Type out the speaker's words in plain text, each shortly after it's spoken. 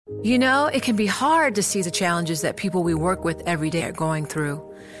You know, it can be hard to see the challenges that people we work with every day are going through.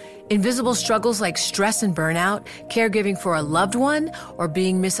 Invisible struggles like stress and burnout, caregiving for a loved one, or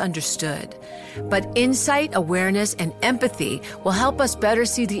being misunderstood. But insight, awareness, and empathy will help us better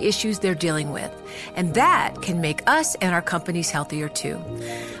see the issues they're dealing with. And that can make us and our companies healthier too.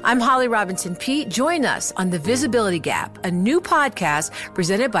 I'm Holly Robinson Peete. Join us on The Visibility Gap, a new podcast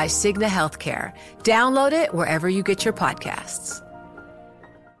presented by Cigna Healthcare. Download it wherever you get your podcasts.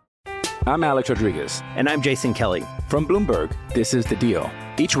 I'm Alex Rodriguez. And I'm Jason Kelly. From Bloomberg, this is The Deal.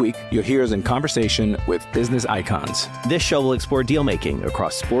 Each week, you'll hear us in conversation with business icons. This show will explore deal-making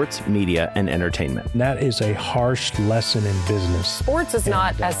across sports, media, and entertainment. That is a harsh lesson in business. Sports is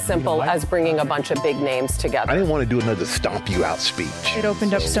not as simple as bringing a bunch of big names together. I didn't want to do another stomp you out speech. It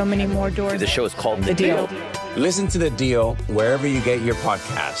opened up so many more doors. The show is called The Deal. Listen to The Deal wherever you get your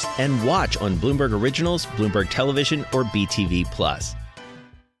podcast. And watch on Bloomberg Originals, Bloomberg Television, or BTV+.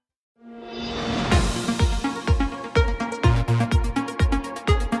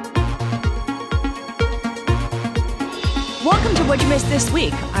 Welcome to What You Missed This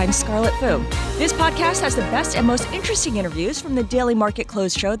Week. I'm Scarlett Fu. This podcast has the best and most interesting interviews from the Daily Market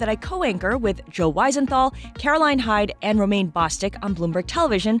Close show that I co-anchor with Joe Weisenthal, Caroline Hyde, and Romaine Bostick on Bloomberg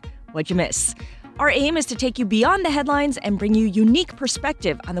Television, What You Miss. Our aim is to take you beyond the headlines and bring you unique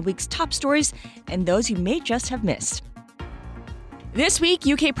perspective on the week's top stories and those you may just have missed. This week,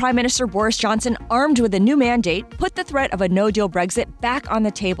 UK Prime Minister Boris Johnson, armed with a new mandate, put the threat of a no-deal Brexit back on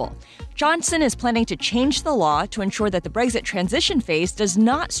the table. Johnson is planning to change the law to ensure that the Brexit transition phase does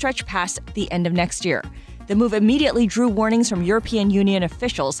not stretch past the end of next year. The move immediately drew warnings from European Union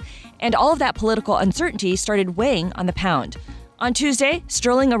officials, and all of that political uncertainty started weighing on the pound. On Tuesday,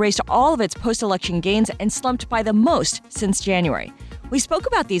 sterling erased all of its post-election gains and slumped by the most since January. We spoke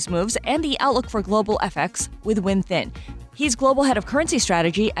about these moves and the outlook for global FX with Win Thin. He's global head of currency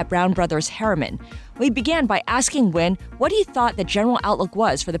strategy at Brown Brothers Harriman. We began by asking Win what he thought the general outlook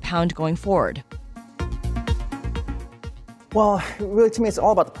was for the pound going forward. Well, really, to me, it's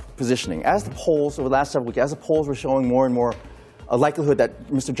all about the positioning. As the polls over the last several weeks, as the polls were showing more and more a likelihood that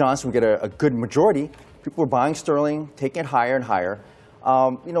Mr. Johnson would get a good majority, people were buying sterling, taking it higher and higher.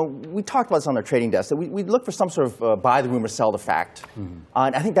 We talked about this on our trading desk. That we look for some sort of buy the rumor, sell the fact.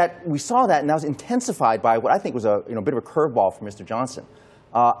 And I think that we saw that, and that was intensified by what I think was a bit of a curveball for Mr. Johnson.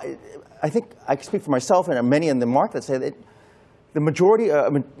 I think I can speak for myself and many in the market that say that the majority,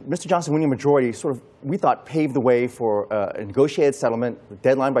 Mr. Johnson winning a majority, sort of we thought paved the way for a negotiated settlement,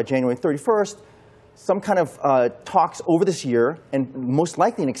 deadline by January 31st, some kind of talks over this year, and most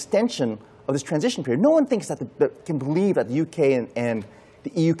likely an extension of this transition period. No one thinks that can believe that the UK and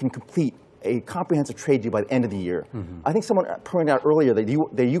the EU can complete a comprehensive trade deal by the end of the year. I think someone pointed out earlier that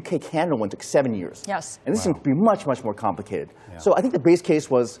the UK-Canada one took 7 years. Yes. And this seems to be much, much more complicated. Yeah. So I think the base case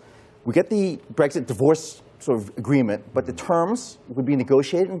was we get the Brexit divorce sort of agreement, but the terms would be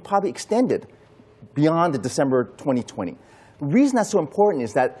negotiated and probably extended beyond the December 2020. The reason that's so important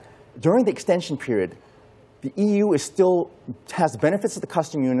is that during the extension period, the EU has the benefits of the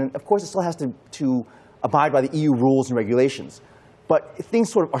customs union. Of course, it still has to abide by the EU rules and regulations. But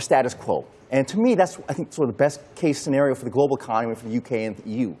things sort of are status quo. And to me, that's, I think, sort of the best case scenario for the global economy, for the UK and the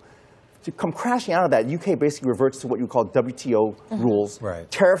EU. To come crashing out of that, UK basically reverts to what you call WTO rules. Right.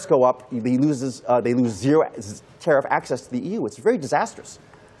 Tariffs go up. They lose zero tariff access to the EU. It's very disastrous.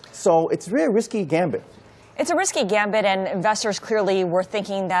 So it's a very risky gambit. It's a risky gambit, and investors clearly were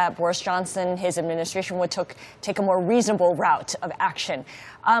thinking that Boris Johnson, his administration, would take a more reasonable route of action.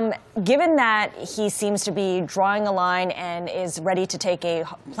 Given that he seems to be drawing a line and is ready to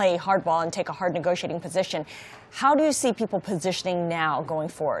play hardball and take a hard negotiating position, how do you see people positioning now going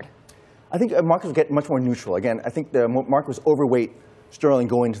forward? I think markets will get much more neutral. Again, I think the market was overweight sterling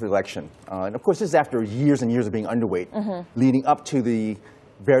going into the election. And of course, this is after years and years of being underweight, leading up to the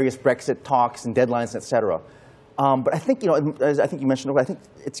various Brexit talks and deadlines, et cetera. But I think, as I think you mentioned, I think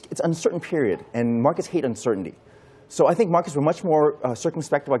it's an uncertain period, and markets hate uncertainty. So I think markets were much more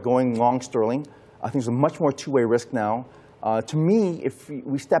circumspect about going long sterling. I think there's a much more two-way risk now. To me, if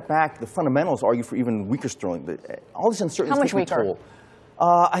we step back, the fundamentals argue for even weaker sterling. All this uncertainty. How much weaker?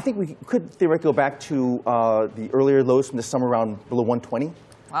 I think we could theoretically go back to the earlier lows from this summer around below 120.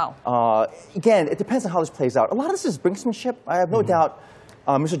 Wow. Again, it depends on how this plays out. A lot of this is brinksmanship. I have no doubt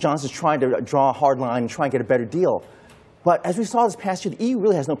Mr. Johnson is trying to draw a hard line and try and get a better deal. But as we saw this past year, the EU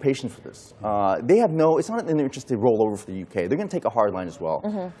really has no patience for this. They have it's not in their interest to roll over for the UK. They're going to take a hard line as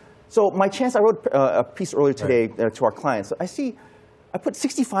well. So my chance, I wrote a piece earlier today to our clients. I put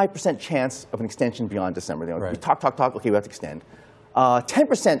 65% chance of an extension beyond December. We talk, okay, we have to extend.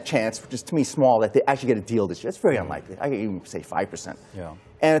 10% chance, which is to me small, that they actually get a deal this year. It's very unlikely. I can even say 5%. Yeah.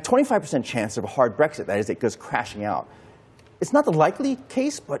 and a 25% chance of a hard Brexit, that is, it goes crashing out. It's not the likely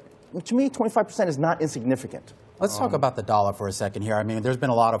case, but to me, 25% is not insignificant. Let's talk about the dollar for a second here. I mean, there's been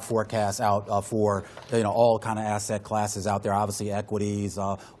a lot of forecasts out for all kind of asset classes out there. Obviously, equities,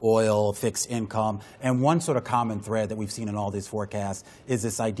 oil, fixed income, and one sort of common thread that we've seen in all these forecasts is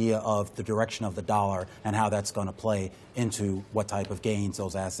this idea of the direction of the dollar and how that's going to play into what type of gains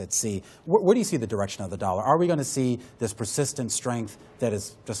those assets see. Where do you see the direction of the dollar? Are we going to see this persistent strength that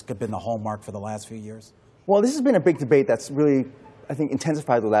has just been the hallmark for the last few years? Well, this has been a big debate that's really, I think,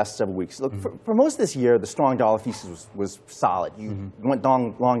 intensified the last several weeks. Look, for most of this year, the strong dollar thesis was solid. You went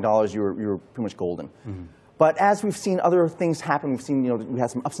long dollars, you were pretty much golden. But as we've seen other things happen, we've seen, we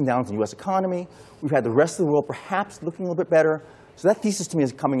had some ups and downs in the U.S. economy. We've had the rest of the world perhaps looking a little bit better. So that thesis to me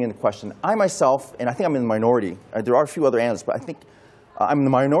is coming into question. I myself, and I think I'm in the minority, there are a few other analysts, but I think I'm in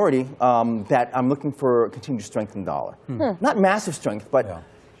the minority that I'm looking for continued strength in the dollar. Not massive strength, but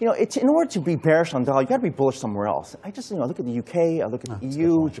it's, in order to be bearish on the dollar, you've got to be bullish somewhere else. I just look at the UK, I look at the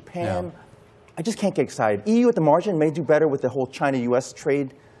EU, Japan. I just can't get excited. EU at the margin may do better with the whole China-US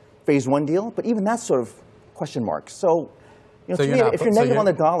trade phase 1 deal, but even that's sort of question marks. So, to me, if you're negative on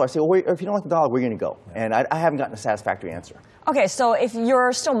the dollar, I say, well, if you don't like the dollar, where are you going to go? And I haven't gotten a satisfactory answer. Okay, so if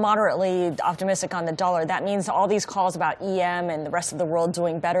you're still moderately optimistic on the dollar, that means all these calls about EM and the rest of the world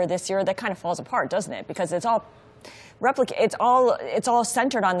doing better this year, that kind of falls apart, doesn't it? Because it's all it's all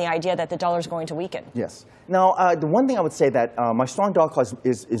centered on the idea that the dollar is going to weaken. Yes. Now, the one thing I would say that my strong dollar call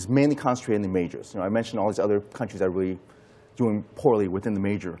is mainly concentrated in the majors. I mentioned all these other countries that are really doing poorly within the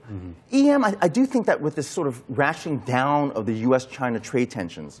major. EM, I do think that with this sort of ratcheting down of the U.S.-China trade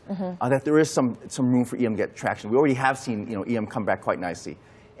tensions, that there is some room for EM to get traction. We already have seen EM come back quite nicely.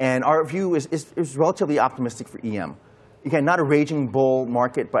 And our view is relatively optimistic for EM. Again, not a raging bull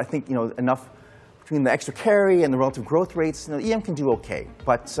market, but I think enough between the extra carry and the relative growth rates, EM can do okay.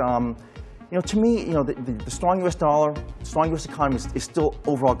 But to me, the strong U.S. dollar, strong U.S. economy is still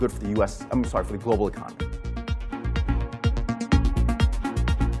overall good for the U.S. For the global economy.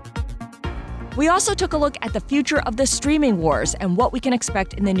 We also took a look at the future of the streaming wars and what we can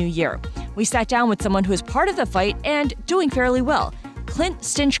expect in the new year. We sat down with someone who is part of the fight and doing fairly well. Clint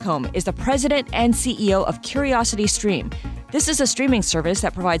Stinchcomb is the president and CEO of Curiosity Stream. This is a streaming service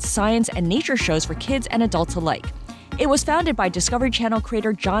that provides science and nature shows for kids and adults alike. It was founded by Discovery Channel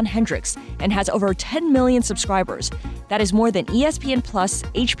creator John Hendricks and has over 10 million subscribers. That is more than ESPN+,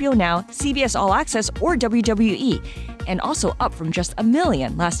 HBO Now, CBS All Access, or WWE, and also up from just 1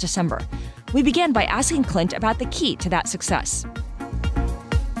 million last December. We began by asking Clint about the key to that success.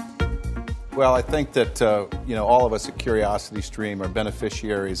 Well, I think that all of us at Curiosity Stream are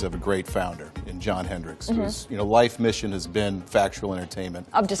beneficiaries of a great founder in John Hendricks, whose life mission has been factual entertainment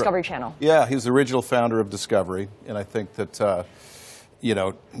of Discovery Channel. Yeah, he's the original founder of Discovery, and I think that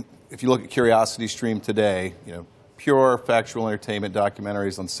if you look at Curiosity Stream today, pure factual entertainment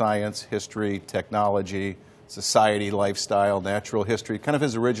documentaries on science, history, technology, society, lifestyle, natural history, kind of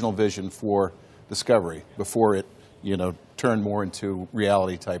his original vision for Discovery before it turned more into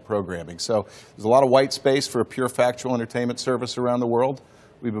reality-type programming. So there's a lot of white space for a pure factual entertainment service around the world.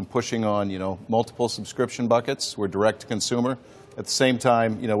 We've been pushing on, multiple subscription buckets. We're direct-to-consumer. At the same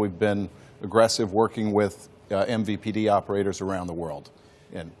time, we've been aggressive working with MVPD operators around the world.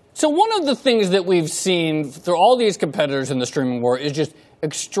 So one of the things that we've seen through all these competitors in the streaming war is just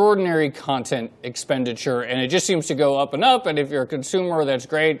extraordinary content expenditure, and it just seems to go up and up. And if you're a consumer, that's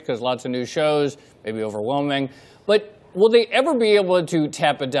great because lots of new shows, maybe overwhelming. But will they ever be able to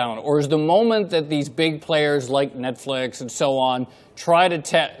tap it down? Or is the moment that these big players like Netflix and so on try to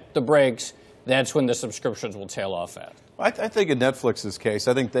tap the brakes, that's when the subscriptions will tail off at? I think in Netflix's case,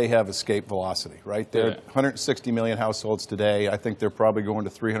 I think they have escape velocity, right? They're 160 million households today. I think they're probably going to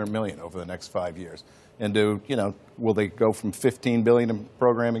 300 million over the next 5 years. And will they go from 15 billion in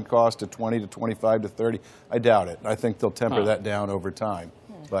programming cost to 20 to 25 to 30? I doubt it. I think they'll temper that down over time.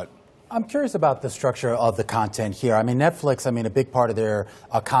 But I'm curious about the structure of the content here. I mean, Netflix, a big part of their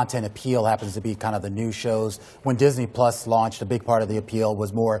content appeal happens to be kind of the new shows. When Disney Plus launched, a big part of the appeal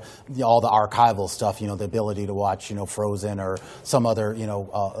was more all the archival stuff, the ability to watch, Frozen or some other,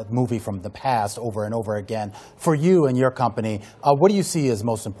 movie from the past over and over again. For you and your company, what do you see as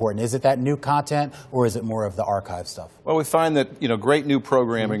most important? Is it that new content or is it more of the archive stuff? Well, we find that, great new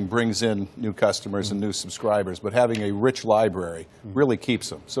programming brings in new customers and new subscribers, but having a rich library really keeps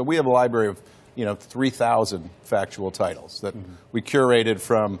them. So we have a library of 3,000 factual titles that we curated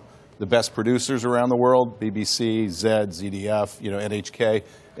from the best producers around the world, BBC, Zed, ZDF, NHK,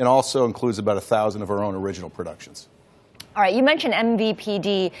 and also includes about 1,000 of our own original productions. All right, you mentioned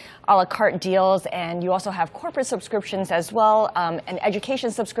MVPD a la carte deals, and you also have corporate subscriptions as well, an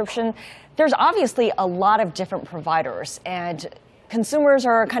education subscription. There's obviously a lot of different providers, and consumers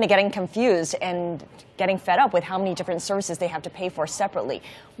are kind of getting confused and getting fed up with how many different services they have to pay for separately.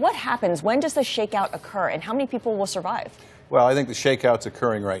 What happens? When does the shakeout occur, and how many people will survive? Well, I think the shakeout's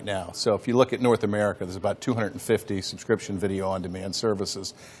occurring right now. So if you look at North America, there's about 250 subscription video on-demand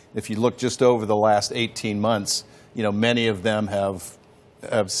services. If you look just over the last 18 months, many of them have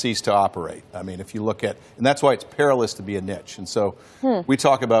ceased to operate. I mean, if you look at, and that's why it's perilous to be a niche. And so we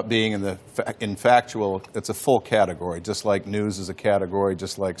talk about being in factual, it's a full category, just like news is a category,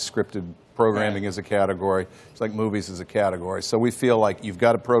 just like scripted programming is a category, just like movies is a category. So we feel like you've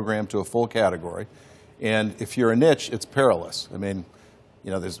got to program to a full category. And if you're a niche, it's perilous. I mean,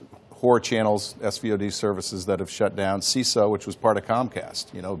 there's horror channels, SVOD services that have shut down. CISO, which was part of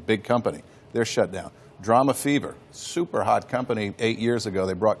Comcast, big company, they're shut down. Drama Fever, super hot company 8 years ago.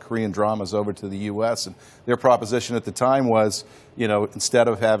 They brought Korean dramas over to the U.S. and their proposition at the time was, instead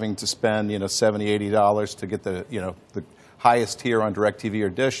of having to spend, $70, $80 to get the highest tier on DirecTV or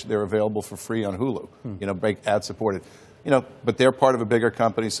Dish, they're available for free on Hulu, ad supported. But they're part of a bigger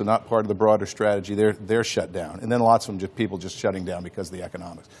company, so not part of the broader strategy. They're shut down. And then lots of them people just shutting down because of the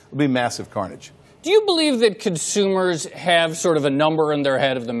economics. It'll be massive carnage. Do you believe that consumers have sort of a number in their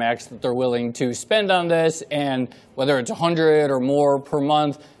head of the max that they're willing to spend on this, and whether it's $100 or more per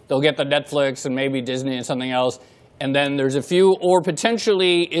month, they'll get the Netflix and maybe Disney and something else, and then there's a few, or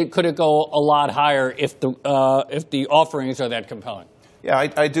potentially could it go a lot higher if the offerings are that compelling? Yeah,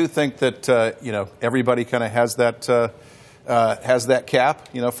 I do think that everybody kind of has that cap.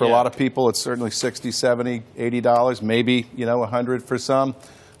 For a lot of people, it's certainly $60, $70, $80, maybe $100 for some.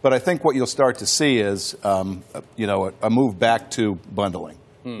 But I think what you'll start to see is, a move back to bundling.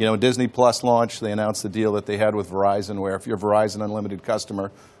 Disney Plus launched, they announced the deal that they had with Verizon, where if you're a Verizon Unlimited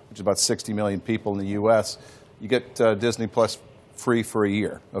customer, which is about 60 million people in the U.S., you get Disney Plus free for a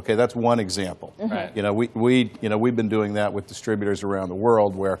year. Okay, that's one example. Right. We've been doing that with distributors around the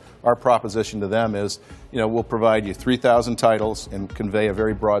world, where our proposition to them is, we'll provide you 3,000 titles and convey a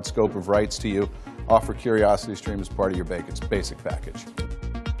very broad scope of rights to you. Offer CuriosityStream as part of your basic package.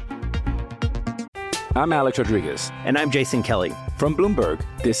 I'm Alex Rodriguez. And I'm Jason Kelly. From Bloomberg,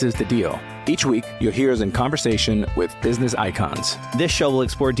 this is The Deal. Each week, you'll hear us in conversation with business icons. This show will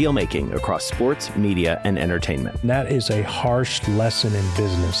explore deal-making across sports, media, and entertainment. That is a harsh lesson in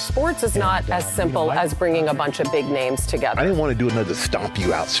business. Sports is not as simple as bringing a bunch of big names together. I didn't want to do another stomp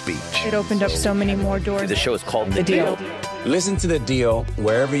you out speech. It opened up so many more doors. The show is called The Deal. Listen to The Deal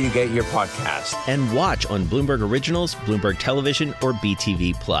wherever you get your podcast. And watch on Bloomberg Originals, Bloomberg Television, or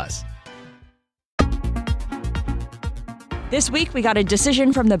BTV+. This week, we got a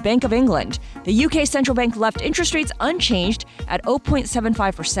decision from the Bank of England. The UK central bank left interest rates unchanged at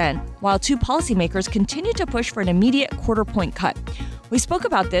 0.75%, while two policymakers continue to push for an immediate quarter-point cut. We spoke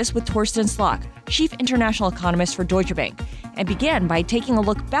about this with Torsten Slok, chief international economist for Deutsche Bank, and began by taking a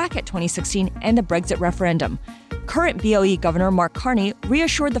look back at 2016 and the Brexit referendum. Current BOE Governor Mark Carney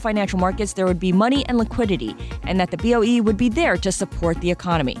reassured the financial markets there would be money and liquidity, and that the BOE would be there to support the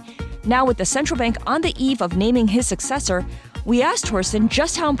economy. Now, with the central bank on the eve of naming his successor, we asked Torsten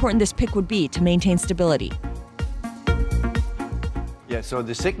just how important this pick would be to maintain stability. Yeah, so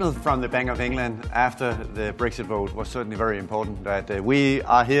the signal from the Bank of England after the Brexit vote was certainly very important, that we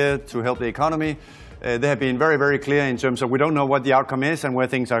are here to help the economy. They have been very, very clear in terms of we don't know what the outcome is and where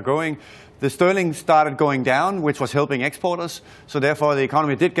things are going. The sterling started going down, which was helping exporters. So therefore, the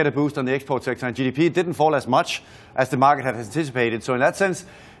economy did get a boost on the export sector, and GDP didn't fall as much as the market had anticipated. So in that sense,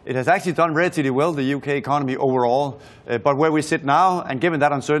 it has actually done relatively well, the UK economy overall. But where we sit now, and given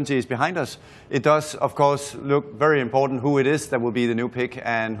that uncertainty is behind us, it does, of course, look very important who it is that will be the new pick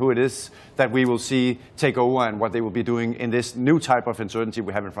and who it is that we will see take over and what they will be doing in this new type of uncertainty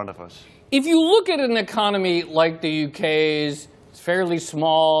we have in front of us. If you look at an economy like the UK's, it's fairly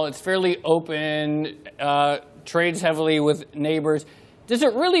small, it's fairly open, trades heavily with neighbors. Does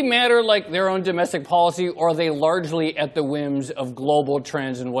it really matter, like, their own domestic policy, or are they largely at the whims of global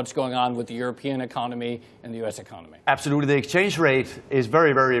trends and what's going on with the European economy and the U.S. economy? Absolutely. The exchange rate is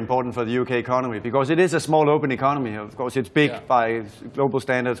very, very important for the UK economy because it is a small, open economy. Of course, it's big by global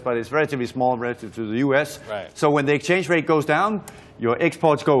standards, but it's relatively small relative to the U.S. Right. So when the exchange rate goes down, your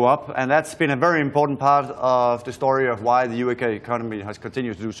exports go up, and that's been a very important part of the story of why the UK economy has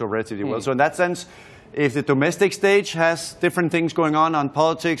continued to do so relatively well. So in that sense, if the domestic stage has different things going on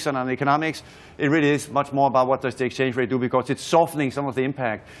politics and on economics, It really is much more about what does the exchange rate do, because it's softening some of the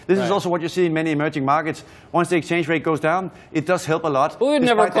impact. This is also what you see in many emerging markets. Once the exchange rate goes down, it does help a lot. We would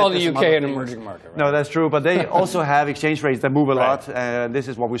never call the UK an emerging market, right? No, that's true, but they also have exchange rates that move a lot. This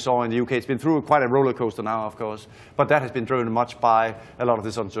is what we saw in the UK. It's been through quite a roller coaster now, of course, but that has been driven much by a lot of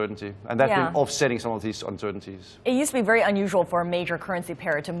this uncertainty, and that's been offsetting some of these uncertainties. It used to be very unusual for a major currency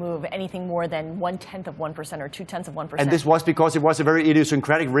pair to move anything more than 1/10 of 1% or 2/10 of 1%. And this was because it was a very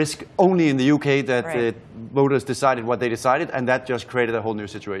idiosyncratic risk only in the UK that the voters decided what they decided, and that just created a whole new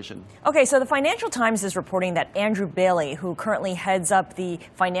situation. Okay, so the Financial Times is reporting that Andrew Bailey, who currently heads up the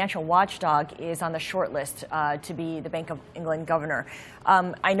financial watchdog, is on the short list to be the Bank of England governor.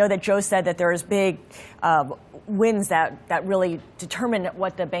 I know that Joe said that there is big wins that really determine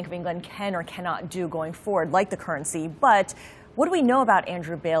what the Bank of England can or cannot do going forward, like the currency. But what do we know about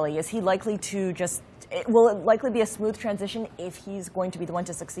Andrew Bailey? Is he likely to will it likely be a smooth transition if he's going to be the one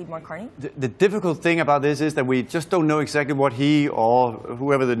to succeed Mark Carney? The difficult thing about this is that we just don't know exactly what he or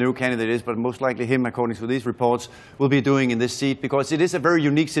whoever the new candidate is, but most likely him, according to these reports, will be doing in this seat, because it is a very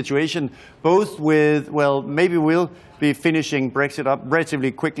unique situation, both with, well, maybe we'll be finishing Brexit up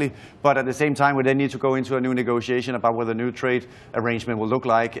relatively quickly, but at the same time we then need to go into a new negotiation about what the new trade arrangement will look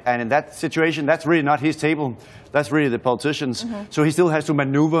like. And in that situation, that's really not his table. That's really the politicians. So he still has to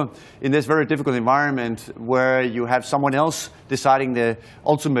maneuver in this very difficult environment where you have someone else deciding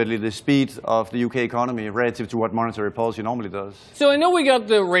ultimately the speed of the UK economy relative to what monetary policy normally does. So I know we got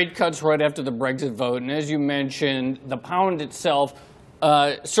the rate cuts right after the Brexit vote, and as you mentioned, the pound itself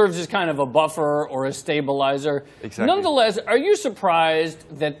serves as kind of a buffer or a stabilizer. Exactly. Nonetheless, are you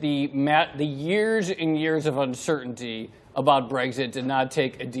surprised that the years and years of uncertainty about Brexit did not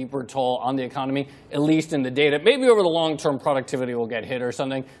take a deeper toll on the economy, at least in the data? Maybe over the long term productivity will get hit or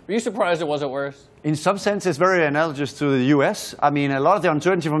something. Were you surprised it wasn't worse? In some sense, it's very analogous to the US. I mean, a lot of the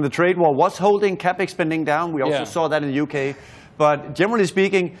uncertainty from the trade war was holding CapEx spending down. We also saw that in the UK. But generally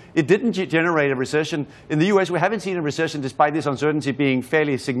speaking, it didn't generate a recession. In the US, we haven't seen a recession despite this uncertainty being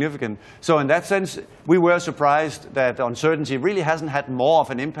fairly significant. So in that sense, we were surprised that the uncertainty really hasn't had more of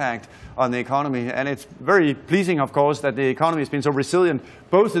an impact on the economy. And it's very pleasing, of course, that the economy has been so resilient,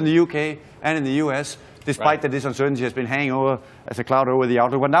 both in the UK and in the US, despite that this uncertainty has been hanging over as a cloud over the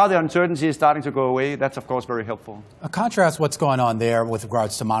outlook. But now the uncertainty is starting to go away. That's, of course, very helpful. Contrast what's going on there with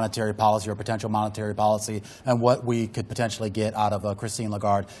regards to monetary policy or potential monetary policy and what we could potentially get out of Christine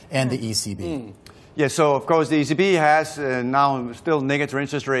Lagarde and the ECB. Yeah, so of course the ECB has now still negative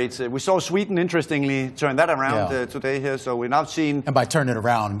interest rates. We saw Sweden, interestingly, turn that around today here. So we're now seeing... And by turning it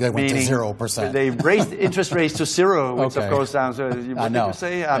around, they went to 0%. They raised interest rates to zero, which of course sounds... what did you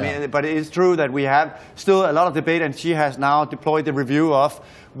say? I mean, but it is true that we have still a lot of debate, and she has now deployed the review of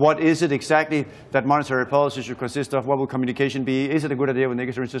what is it exactly that monetary policy should consist of? What will communication be? Is it a good idea with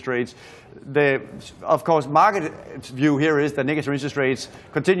negative interest rates? Of course, market view here is that negative interest rates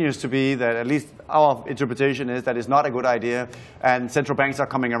continues to be that, at least our interpretation is that it's not a good idea, and central banks are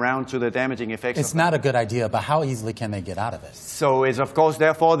coming around to the damaging effects. It's not a good idea, but how easily can they get out of it? So it's, of course,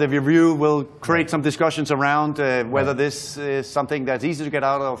 therefore, the review will create some discussions around whether this is something that's easy to get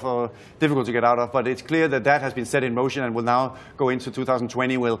out of or difficult to get out of. But it's clear that that has been set in motion and will now go into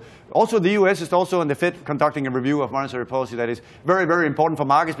 2020. Also, the US is also in the Fed conducting a review of monetary policy that is very, very important for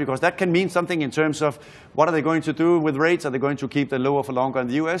markets, because that can mean something in terms of what are they going to do with rates? Are they going to keep them lower for longer in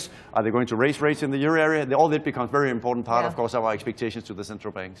the US? Are they going to raise rates in the euro area? All that becomes a very important part, of course, of our expectations to the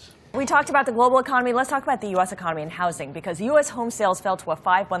central banks. We talked about the global economy. Let's talk about the U.S. economy and housing, because U.S. home sales fell to a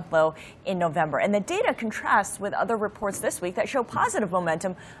 5-month low in November. And the data contrasts with other reports this week that show positive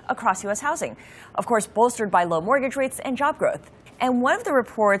momentum across U.S. housing, of course, bolstered by low mortgage rates and job growth. And one of the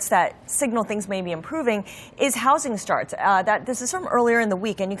reports that signal things may be improving is housing starts. This is from earlier in the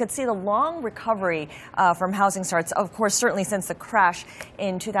week, and you could see the long recovery from housing starts, of course, certainly since the crash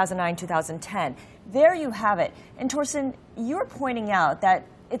in 2009, 2010. There you have it. And Torsten, you're pointing out that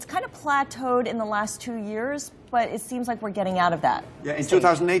it's kind of plateaued in the last 2 years, but it seems like we're getting out of that. Yeah, in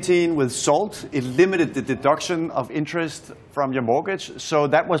 2018 with SALT, it limited the deduction of interest from your mortgage. So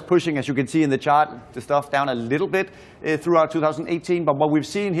that was pushing, as you can see in the chart, the stuff down a little bit throughout 2018. But what we've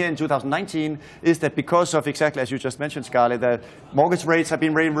seen here in 2019 is that because of exactly as you just mentioned, Scarlett, that mortgage rates have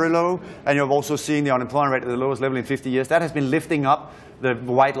been very, very low, and you've also seen the unemployment rate at the lowest level in 50 years. That has been lifting up the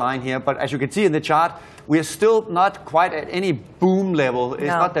white line here. But as you can see in the chart, we are still not quite at any boom level. It's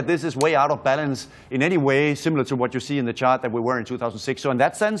not that this is way out of balance in any way, similar to what you see in the chart that we were in 2006. So in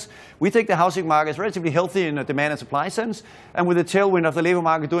that sense, we think the housing market is relatively healthy in a demand and supply sense. And with the tailwind of the labor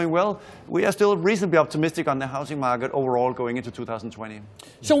market doing well, we are still reasonably optimistic on the housing market overall going into 2020.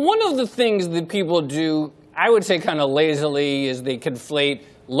 So one of the things that people do, I would say kind of lazily, is they conflate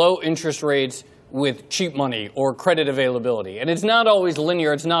low interest rates with cheap money or credit availability. And it's not always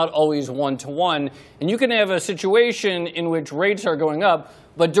linear. It's not always one-to-one. And you can have a situation in which rates are going up,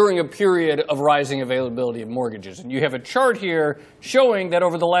 but during a period of rising availability of mortgages. And you have a chart here showing that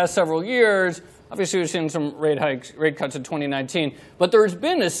over the last several years, obviously we've seen some rate cuts in 2019, but there's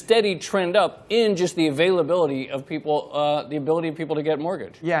been a steady trend up in just the availability of people, the ability of people to get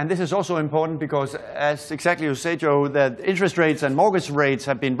mortgage. Yeah, and this is also important because, as exactly you say, Joe, that interest rates and mortgage rates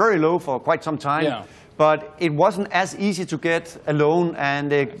have been very low for quite some time. Yeah. But it wasn't as easy to get a loan.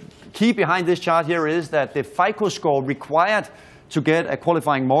 And the key behind this chart here is that the FICO score required to get a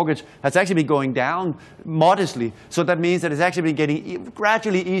qualifying mortgage has actually been going down modestly. So that means that it's actually been getting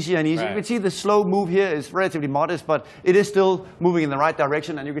gradually easier and easier. Right. You can see the slow move here is relatively modest, but it is still moving in the right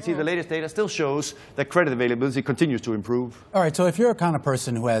direction. And you can see the latest data still shows that credit availability continues to improve. All right, so if you're a kind of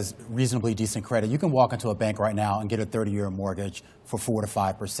person who has reasonably decent credit, you can walk into a bank right now and get a 30-year mortgage for 4 to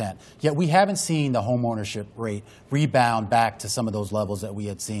 5%. Yet we haven't seen the home ownership rate rebound back to some of those levels that we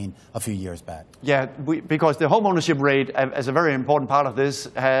had seen a few years back. Yeah, because the home ownership rate, as a very important part of this,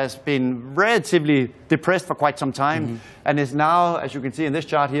 has been relatively depressed for quite some time, and is now, as you can see in this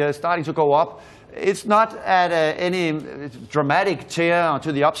chart here, starting to go up. It's not at any dramatic tear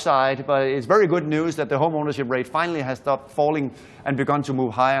to the upside, but it's very good news that the home ownership rate finally has stopped falling and begun to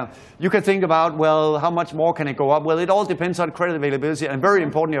move higher. You can think about, well, how much more can it go up? Well, it all depends on credit availability, and very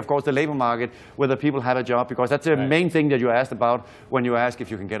importantly, of course, the labor market, whether people have a job, because that's the main thing that you asked about when you ask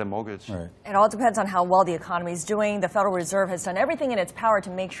if you can get a mortgage. Right. It all depends on how well the economy is doing. The Federal Reserve has done everything in its power to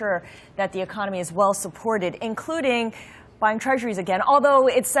make sure that the economy is well supported, including buying treasuries again. Although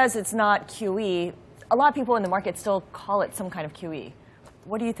it says it's not QE, a lot of people in the market still call it some kind of QE.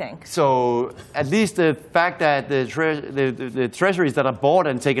 What do you think? So at least the fact that the treasuries that are bought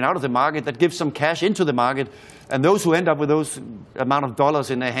and taken out of the market, that gives some cash into the market, and those who end up with those amount of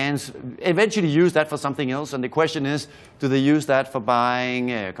dollars in their hands eventually use that for something else. And the question is, do they use that for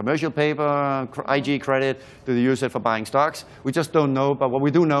buying commercial paper, IG credit? Do they use it for buying stocks? We just don't know. But what we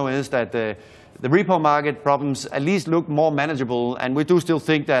do know is that the repo market problems at least look more manageable, and we do still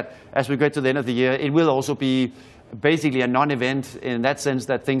think that as we get to the end of the year, it will also be basically a non-event in that sense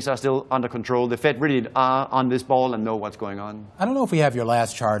that things are still under control. The Fed really are on this ball and know what's going on. I don't know if we have your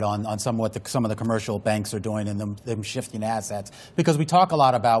last chart on some of the commercial banks are doing and them shifting assets, because we talk a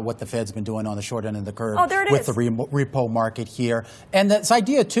lot about what the Fed's been doing on the short end of the curve with the repo market here. And this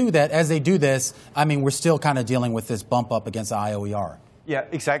idea, too, that as they do this, I mean, we're still kind of dealing with this bump up against the IOER. Yeah,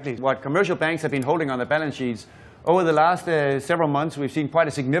 exactly. What commercial banks have been holding on the balance sheets, over the last several months, we've seen quite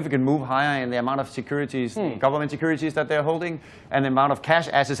a significant move higher in the amount of securities, government securities that they're holding, and the amount of cash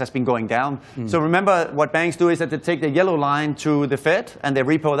assets has been going down. So remember, what banks do is that they take the yellow line to the Fed, and they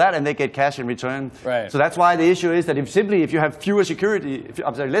repo that, and they get cash in return. Right. So that's why the issue is that if you have fewer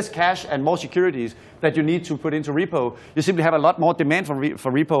less cash and more securities that you need to put into repo, you simply have a lot more demand for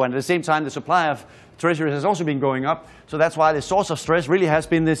repo, and at the same time, the supply of treasuries has also been going up. So that's why the source of stress really has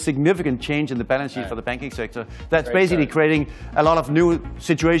been this significant change in the balance sheet for the banking sector. That's basically creating a lot of new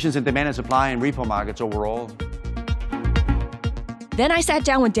situations in demand and supply in repo markets overall. Then I sat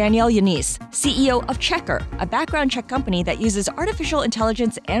down with Danielle Yanis, CEO of Checkr, a background check company that uses artificial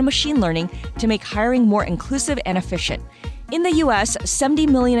intelligence and machine learning to make hiring more inclusive and efficient. In the U.S., 70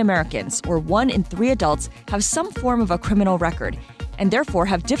 million Americans, or 1 in 3 adults, have some form of a criminal record, and therefore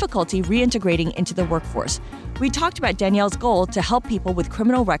have difficulty reintegrating into the workforce. We talked about Danielle's goal to help people with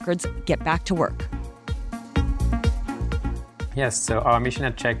criminal records get back to work. Yes, so our mission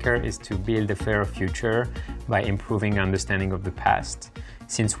at Checkr is to build a fairer future by improving understanding of the past.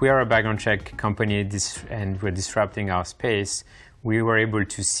 Since we are a background check company and we're disrupting our space, we were able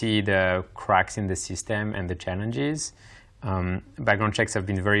to see the cracks in the system and the challenges. Background checks have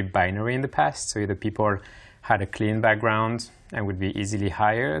been very binary in the past, so either people had a clean background and would be easily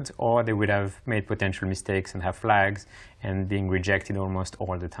hired, or they would have made potential mistakes and have flags and being rejected almost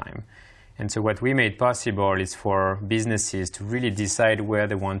all the time. And so what we made possible is for businesses to really decide where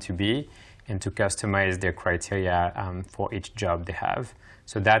they want to be and to customize their criteria for each job they have.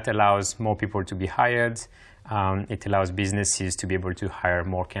 So that allows more people to be hired. It allows businesses to be able to hire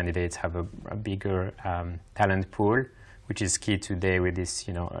more candidates, have a bigger talent pool, which is key today with this,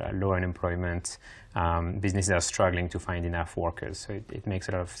 low unemployment. Businesses are struggling to find enough workers, so it makes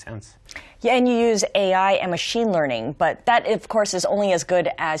a lot of sense. Yeah, and you use AI and machine learning, but that, of course, is only as good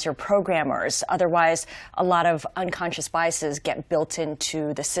as your programmers. Otherwise, a lot of unconscious biases get built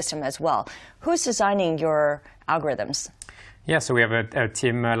into the system as well. Who's designing your algorithms? Yeah, so we have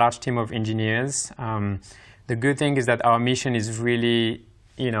a large team of engineers. The good thing is that our mission is really,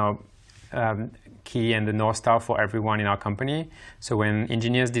 key and the North Star for everyone in our company. So when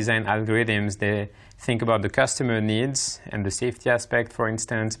engineers design algorithms, they think about the customer needs and the safety aspect, for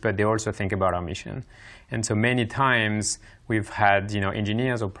instance, but they also think about our mission. And so many times we've had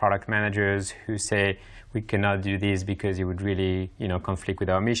engineers or product managers who say, we cannot do this because it would really conflict with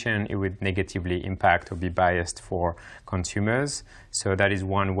our mission. It would negatively impact or be biased for consumers. So that is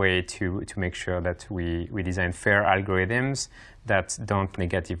one way to make sure that we design fair algorithms that don't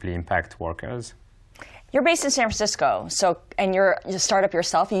negatively impact workers. You're based in San Francisco, and you're a startup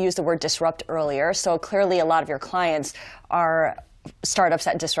yourself. You used the word disrupt earlier, so clearly a lot of your clients are startups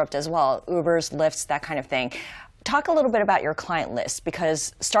that disrupt as well, Ubers, Lyfts, that kind of thing. Talk a little bit about your client list,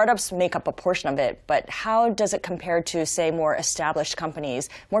 because startups make up a portion of it, but how does it compare to, say, more established companies,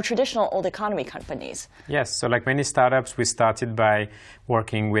 more traditional old economy companies? Yes, so like many startups, we started by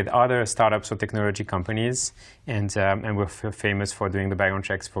working with other startups or technology companies, and we're famous for doing the background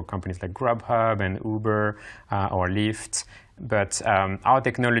checks for companies like Grubhub and Uber or Lyft. But our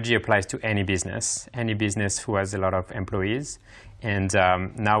technology applies to any business who has a lot of employees. And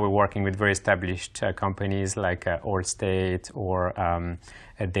now we're working with very established companies like Allstate or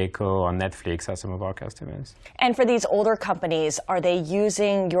Adecco or Netflix are some of our customers. And for these older companies, are they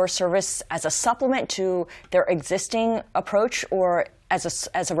using your service as a supplement to their existing approach, or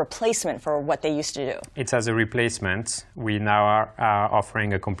as a replacement for what they used to do? It's as a replacement. We now are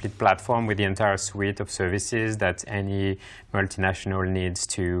offering a complete platform with the entire suite of services that any multinational needs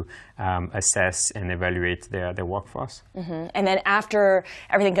to assess and evaluate their workforce. Mm-hmm. And then after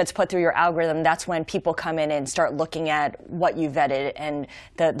everything gets put through your algorithm, that's when people come in and start looking at what you vetted and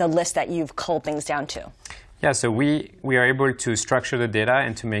the list that you've culled things down to. Yeah, so we are able to structure the data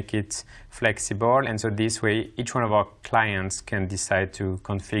and to make it flexible. And so this way, each one of our clients can decide to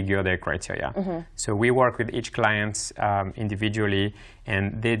configure their criteria. Mm-hmm. So we work with each client individually,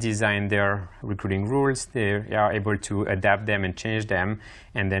 and they design their recruiting rules. They are able to adapt them and change them.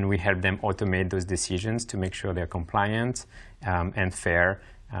 And then we help them automate those decisions to make sure they're compliant and fair,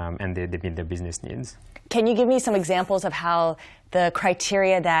 and they meet their business needs. Can you give me some examples of how the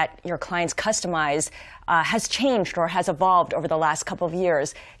criteria that your clients customize has changed or has evolved over the last couple of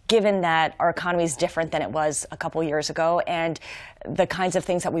years, given that our economy is different than it was a couple years ago, and the kinds of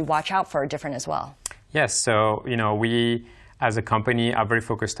things that we watch out for are different as well? Yes, so we as a company are very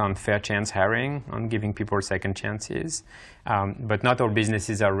focused on fair chance hiring, on giving people second chances. But not all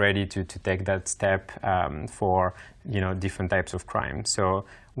businesses are ready to take that step for different types of crime. So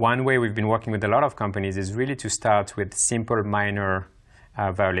one way we've been working with a lot of companies is really to start with simple minor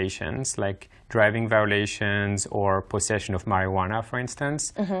violations, like driving violations or possession of marijuana, for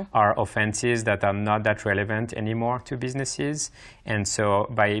instance, are offenses that are not that relevant anymore to businesses. And so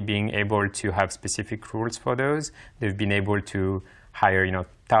by being able to have specific rules for those, they've been able to hire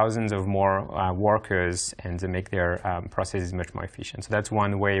thousands of more workers and to make their processes much more efficient. So that's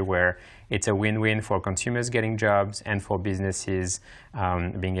one way where it's a win-win for consumers getting jobs and for businesses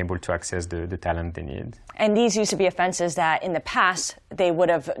being able to access the talent they need. And these used to be offenses that in the past they would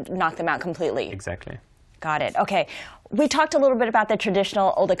have knocked them out completely. Exactly. Got it. Okay. We talked a little bit about the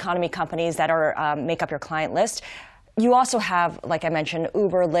traditional old economy companies that are make up your client list. You also have, like I mentioned,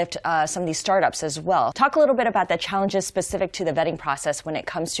 Uber, Lyft, some of these startups as well. Talk a little bit about the challenges specific to the vetting process when it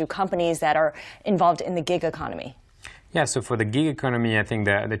comes to companies that are involved in the gig economy. Yeah, so for the gig economy, I think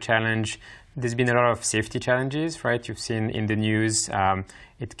the challenge, there's been a lot of safety challenges, right? You've seen in the news,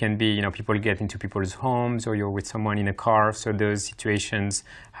 it can be, people get into people's homes or you're with someone in a car. So those situations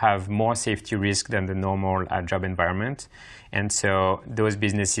have more safety risk than the normal job environment. And so those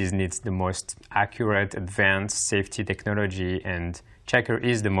businesses need the most accurate, advanced safety technology, and Checkr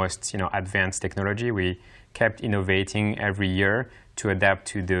is the most advanced technology. We kept innovating every year to adapt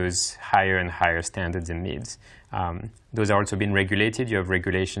to those higher and higher standards and needs. Those are also being regulated. You have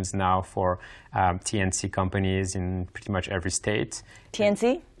regulations now for TNC companies in pretty much every state.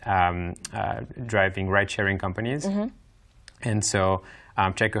 TNC? Driving ride-sharing companies. Mm-hmm. And so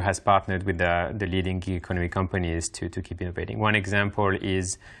Checkr has partnered with the leading gig economy companies to keep innovating. One example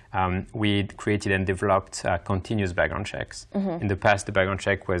is we created and developed continuous background checks. Mm-hmm. In the past, the background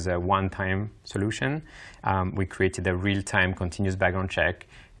check was a one-time solution. We created a real-time continuous background check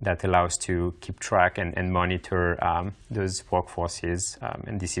that allows to keep track and monitor those workforces.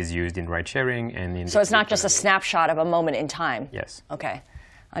 And this is used in ride-sharing and in... So it's not just a snapshot of a moment in time? Yes. Okay,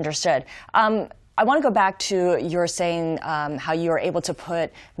 understood. I want to go back to your saying how you are able to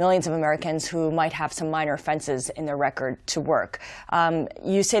put millions of Americans who might have some minor offenses in their record to work.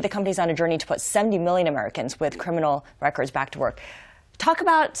 You say the company's on a journey to put 70 million Americans with criminal records back to work. Talk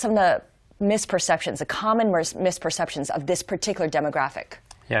about some of the misperceptions, the common misperceptions of this particular demographic.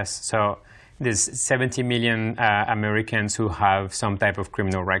 Yes. So there's 70 million Americans who have some type of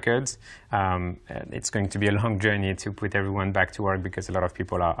criminal records. It's going to be a long journey to put everyone back to work because a lot of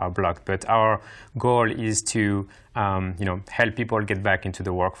people are blocked. But our goal is to help people get back into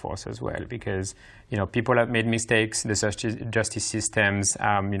the workforce as well, because people have made mistakes. The justice systems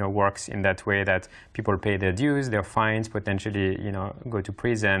works in that way that people pay their dues, their fines, potentially go to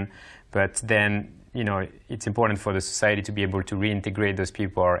prison, but then it's important for the society to be able to reintegrate those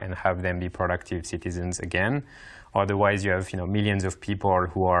people and have them be productive citizens again. Otherwise, you have millions of people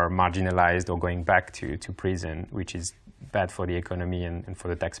who are marginalized or going back to prison, which is bad for the economy and for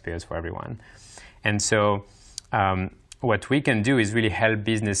the taxpayers, for everyone. And so what we can do is really help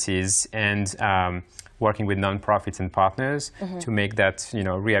businesses and working with nonprofits and partners to make that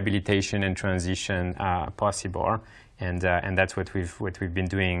rehabilitation and transition possible. And that's what we've been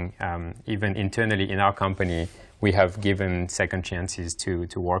doing. Even internally in our company, we have given second chances to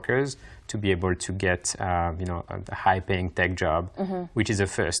workers to be able to get a high-paying tech job, which is a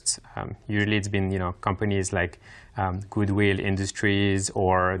first. Usually, it's been companies like Goodwill Industries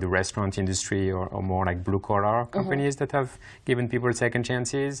or the restaurant industry or more like blue-collar companies that have given people second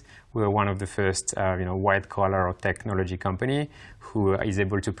chances. We're one of the first white-collar or technology company who is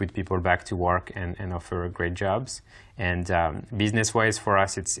able to put people back to work and offer great jobs. And business-wise, for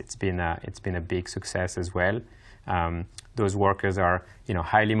us, it's been a big success as well. Those workers are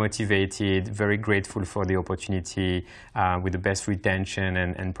highly motivated, very grateful for the opportunity, with the best retention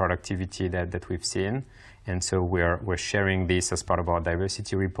and productivity that we've seen. And so we're sharing this as part of our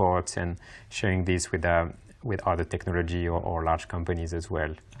diversity reports and sharing this with other technology or large companies as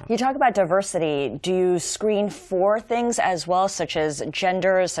well. You talk about diversity. Do you screen for things as well, such as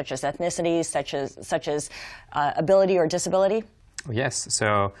genders, such as ethnicities, such as ability or disability? Yes.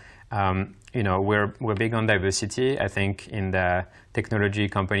 So we're big on diversity. I think in the technology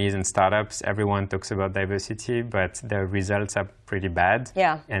companies and startups, everyone talks about diversity, but the results are pretty bad.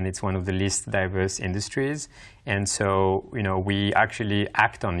 Yeah. And it's one of the least diverse industries. And so, we actually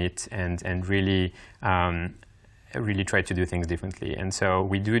act on it and really try to do things differently. And so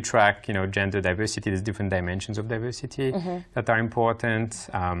we do track, gender diversity. There's different dimensions of diversity that are important.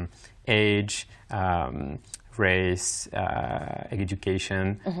 Age, race,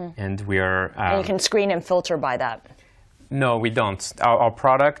 education, and we are... and you can screen and filter by that. No, we don't. Our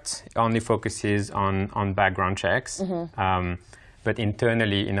product only focuses on background checks. But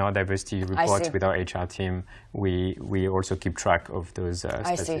internally, in our diversity reports with our HR team, we also keep track of those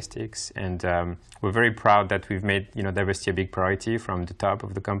statistics. And we're very proud that we've made diversity a big priority from the top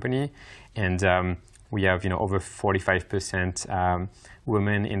of the company. And we have over 45%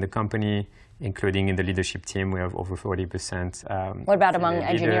 women in the company, including in the leadership team. We have over 40%. What about among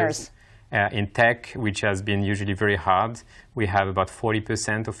engineers? In tech, which has been usually very hard, we have about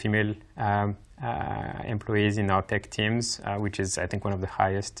 40% of female employees in our tech teams, which is, I think, one of the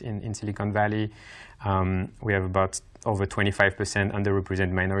highest in Silicon Valley. We have about over 25%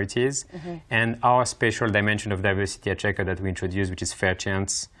 underrepresented minorities. And our special dimension of diversity at Checkr that we introduced, which is fair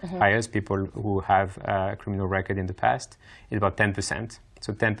chance hires, people who have a criminal record in the past, is about 10%.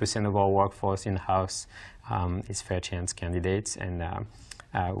 So 10% of our workforce in-house is fair chance candidates. And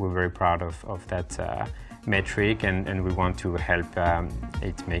we're very proud of that metric, and we want to help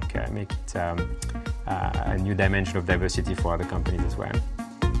it make it a new dimension of diversity for other companies as well.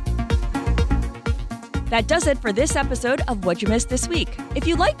 That does it for this episode of What You Missed This Week. If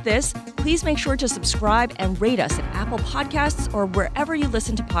you like this, please make sure to subscribe and rate us at Apple Podcasts or wherever you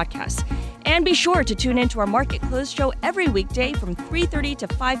listen to podcasts. And be sure to tune in to our Market Close show every weekday from 3:30 to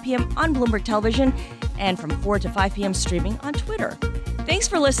 5 p.m. on Bloomberg Television and from 4 to 5 p.m. streaming on Twitter. Thanks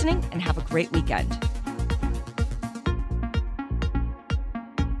for listening and have a great weekend.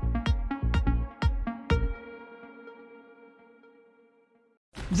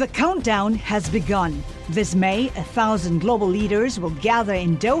 The countdown has begun. This May, 1,000 global leaders will gather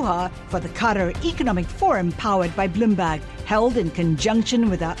in Doha for the Qatar Economic Forum powered by Bloomberg, held in conjunction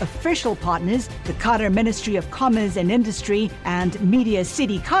with our official partners, the Qatar Ministry of Commerce and Industry and Media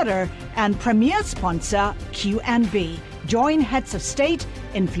City Qatar, and premier sponsor QNB. Join heads of state,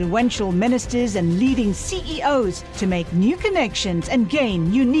 influential ministers, and leading CEOs to make new connections and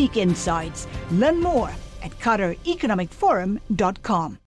gain unique insights. Learn more at QatarEconomicForum.com.